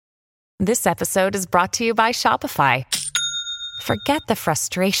This episode is brought to you by Shopify. Forget the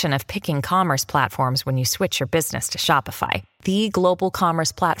frustration of picking commerce platforms when you switch your business to Shopify, the global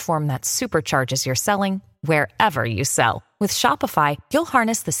commerce platform that supercharges your selling wherever you sell. With Shopify, you'll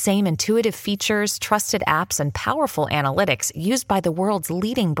harness the same intuitive features, trusted apps, and powerful analytics used by the world's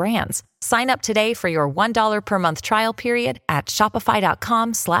leading brands. Sign up today for your $1 per month trial period at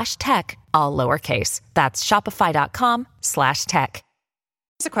shopify.com/tech, all lowercase. That's shopify.com/tech.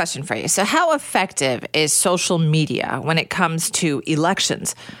 Here's a question for you. So how effective is social media when it comes to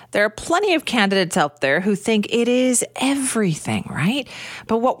elections? There are plenty of candidates out there who think it is everything, right?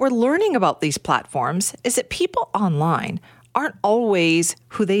 But what we're learning about these platforms is that people online aren't always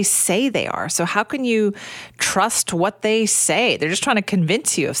who they say they are. So how can you trust what they say? They're just trying to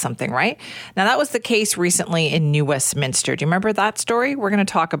convince you of something, right? Now, that was the case recently in New Westminster. Do you remember that story? We're going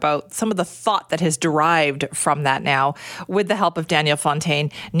to talk about some of the thought that has derived from that now with the help of Daniel Fontaine,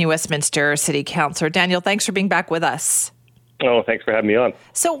 New Westminster City Councillor. Daniel, thanks for being back with us. Oh, thanks for having me on.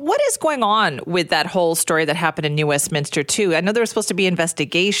 So what is going on with that whole story that happened in New Westminster too? I know there were supposed to be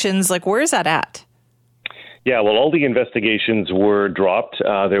investigations. Like, where is that at? Yeah, well, all the investigations were dropped.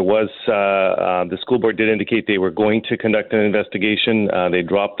 The school board did indicate they were going to conduct an investigation. They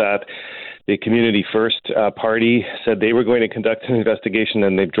dropped that. The Community First party said they were going to conduct an investigation,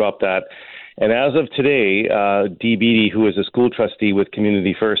 and they've dropped that. And as of today, Dee Beattie, who is a school trustee with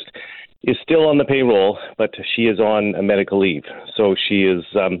Community First, is still on the payroll, but she is on a medical leave. So she is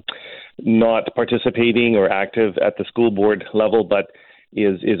not participating or active at the school board level, but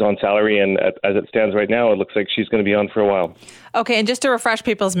is on salary, and as it stands right now, it looks like she's going to be on for a while. Okay, and just to refresh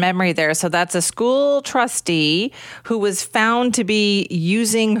people's memory there, so that's a school trustee who was found to be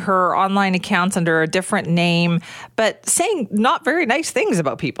using her online accounts under a different name, but saying not very nice things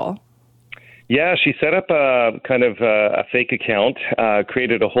about people. Yeah, she set up a kind of a fake account,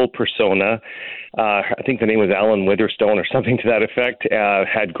 created a whole persona. I think the name was Alan Witherstone or something to that effect,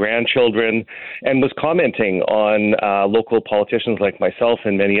 had grandchildren, and was commenting on local politicians like myself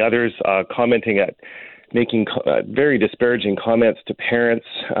and many others, making very disparaging comments to parents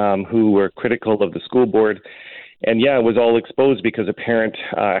who were critical of the school board. And yeah, it was all exposed because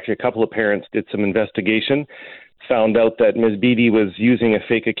actually a couple of parents did some investigation, found out that Ms. Beattie was using a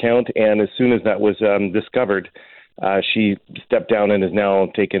fake account, and as soon as that was discovered, she stepped down and is now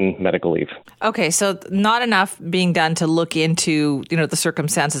taking medical leave. Okay, so not enough being done to look into, the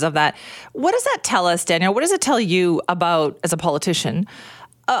circumstances of that. What does that tell us, Daniel? What does it tell you about, as a politician,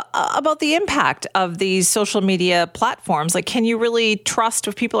 about the impact of these social media platforms? Like, can you really trust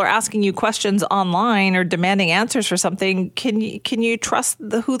if people are asking you questions online or demanding answers for something? Can you trust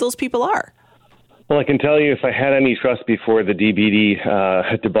who those people are? Well, I can tell you, if I had any trust before the Dee Beattie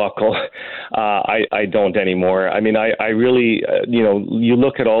debacle, I don't anymore. I mean, I really, you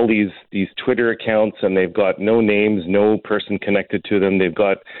look at all these Twitter accounts, and they've got no names, no person connected to them. They've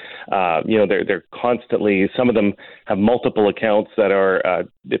got, they're constantly. Some of them have multiple accounts that are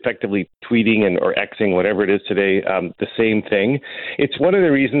effectively tweeting or Xing, whatever it is today, the same thing. It's one of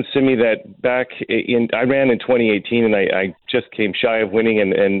the reasons, Simi, that I ran in 2018, and I just came shy of winning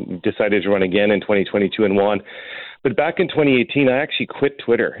and decided to run again in 2022 and won. But back in 2018, I actually quit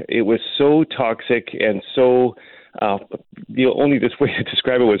Twitter. It was so toxic and so, only this way to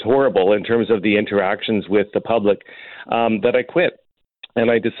describe it, was horrible in terms of the interactions with the public, that I quit. And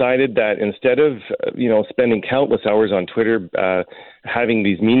I decided that instead of, spending countless hours on Twitter, having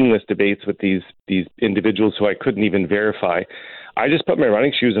these meaningless debates with these individuals who I couldn't even verify, I just put my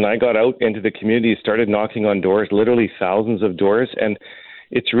running shoes and I got out into the community, started knocking on doors, literally thousands of doors. And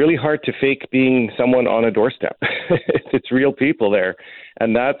it's really hard to fake being someone on a doorstep. It's real people there.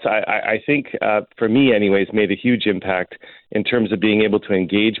 And that's, I think, for me anyways, made a huge impact in terms of being able to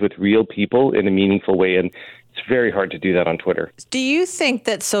engage with real people in a meaningful way. And it's very hard to do that on Twitter. Do you think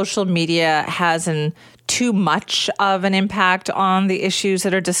that social media has too much of an impact on the issues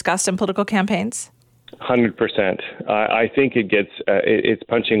that are discussed in political campaigns? 100%. I think it's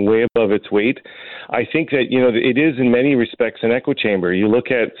punching way above its weight. I think that, it is in many respects an echo chamber. You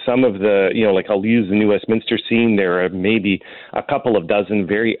look at some of the, like I'll use the New Westminster scene. There are maybe a couple of dozen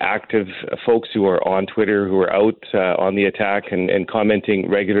very active folks who are on Twitter, who are out on the attack and commenting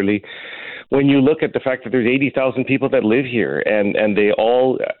regularly. When you look at the fact that there's 80,000 people that live here and they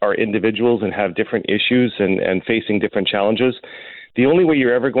all are individuals and have different issues and facing different challenges, the only way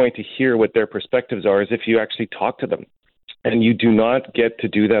you're ever going to hear what their perspectives are is if you actually talk to them. And you do not get to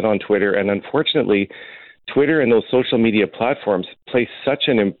do that on Twitter. And unfortunately, Twitter and those social media platforms play such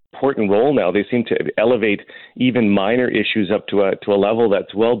an important role now. They seem to elevate even minor issues up to a level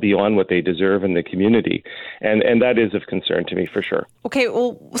that's well beyond what they deserve in the community. And that is of concern to me for sure. Okay,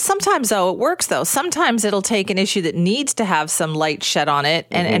 well, sometimes, though, it works, though. Sometimes it'll take an issue that needs to have some light shed on it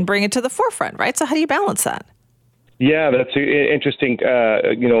and bring it to the forefront, right? So how do you balance that? Yeah, that's an interesting,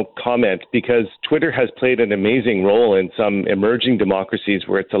 comment, because Twitter has played an amazing role in some emerging democracies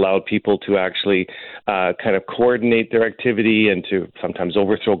where it's allowed people to actually kind of coordinate their activity and to sometimes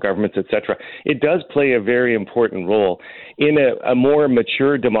overthrow governments, etc. It does play a very important role. In a more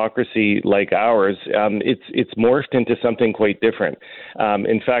mature democracy like ours, it's morphed into something quite different.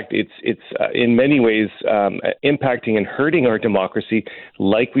 In fact, it's in many ways impacting and hurting our democracy,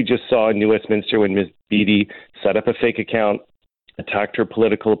 like we just saw in New Westminster when Ms. Beattie set up a fake account, attacked her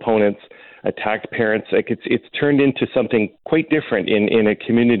political opponents, attacked parents. Like it's turned into something quite different in a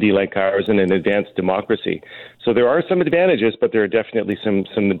community like ours in an advanced democracy. So there are some advantages, but there are definitely some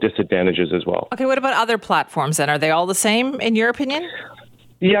disadvantages as well. Okay, what about other platforms then? Are they all the same in your opinion?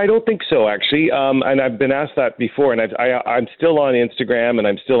 Yeah, I don't think so, actually. And I've been asked that before, and I'm still on Instagram and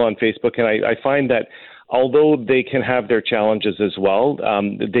I'm still on Facebook, and I find that although they can have their challenges as well,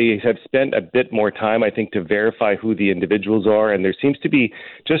 they have spent a bit more time, I think, to verify who the individuals are. And there seems to be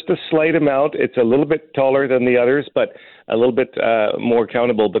just a slight amount. It's a little bit taller than the others, but a little bit more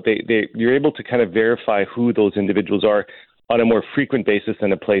accountable. But you're able to kind of verify who those individuals are on a more frequent basis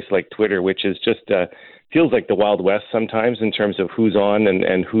than a place like Twitter, which is just feels like the Wild West sometimes in terms of who's on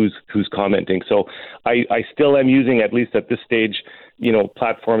and who's commenting. So I still am using, at least at this stage,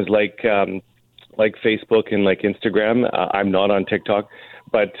 platforms like Facebook and like Instagram. I'm not on TikTok,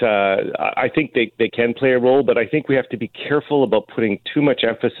 but I think they can play a role, but I think we have to be careful about putting too much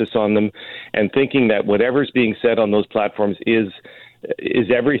emphasis on them and thinking that whatever's being said on those platforms is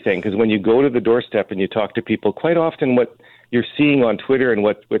everything. Because when you go to the doorstep and you talk to people, quite often what you're seeing on Twitter and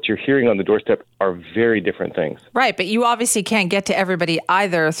what you're hearing on the doorstep are very different things. Right, but you obviously can't get to everybody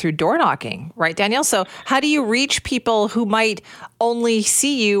either through door knocking, right, Daniel? So how do you reach people who might only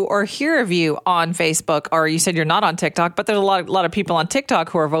see you or hear of you on Facebook? Or you said you're not on TikTok, but there's a lot of people on TikTok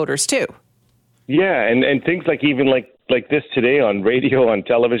who are voters too. Yeah, and things like even like this today on radio, on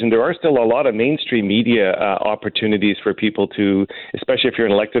television, there are still a lot of mainstream media opportunities for people to, especially if you're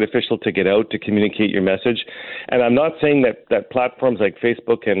an elected official, to get out, to communicate your message. And I'm not saying that platforms like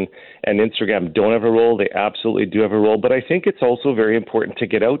Facebook and Instagram don't have a role. They absolutely do have a role. But I think it's also very important to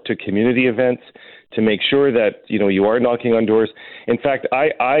get out to community events, to make sure that, you are knocking on doors. In fact,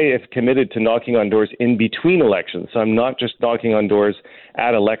 I have committed to knocking on doors in between elections. So I'm not just knocking on doors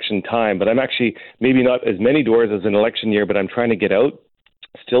at election time, but I'm actually maybe not as many doors as an election year, but I'm trying to get out,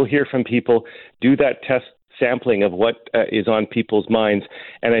 still hear from people, do that test sampling of what is on people's minds.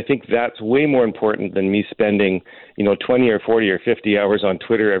 And I think that's way more important than me spending, 20 or 40 or 50 hours on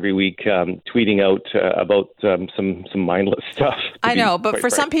Twitter every week tweeting out about some mindless stuff. I know, but for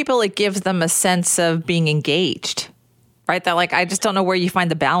some people, it gives them a sense of being engaged, right? That I just don't know where you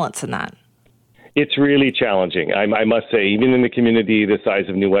find the balance in that. It's really challenging. I must say, even in the community the size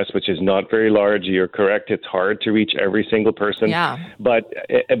of New West, which is not very large, you're correct. It's hard to reach every single person. Yeah. But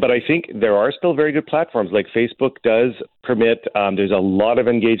I think there are still very good platforms like Facebook does permit. There's a lot of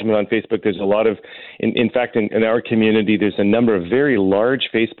engagement on Facebook. There's a lot of, in fact, in our community, there's a number of very large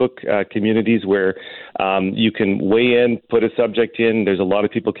Facebook communities where you can weigh in, put a subject in. There's a lot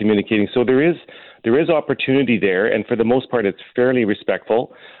of people communicating. So there is opportunity there, and for the most part, it's fairly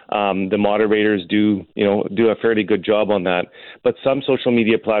respectful. The moderators do a fairly good job on that. But some social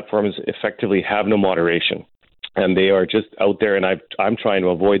media platforms effectively have no moderation, and they are just out there, and I'm trying to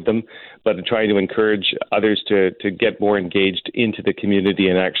avoid them, but I'm trying to encourage others to get more engaged into the community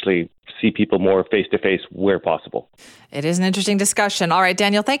and actually see people more face-to-face where possible. It is an interesting discussion. All right,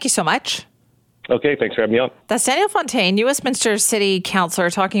 Daniel, thank you so much. Okay, thanks for having me on. That's Daniel Fontaine, New Westminster City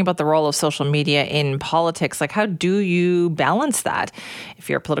Councillor, talking about the role of social media in politics. How do you balance that? If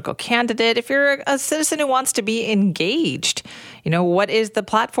you're a political candidate, if you're a citizen who wants to be engaged, what is the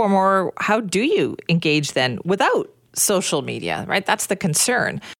platform, or how do you engage then without social media, right? That's the concern.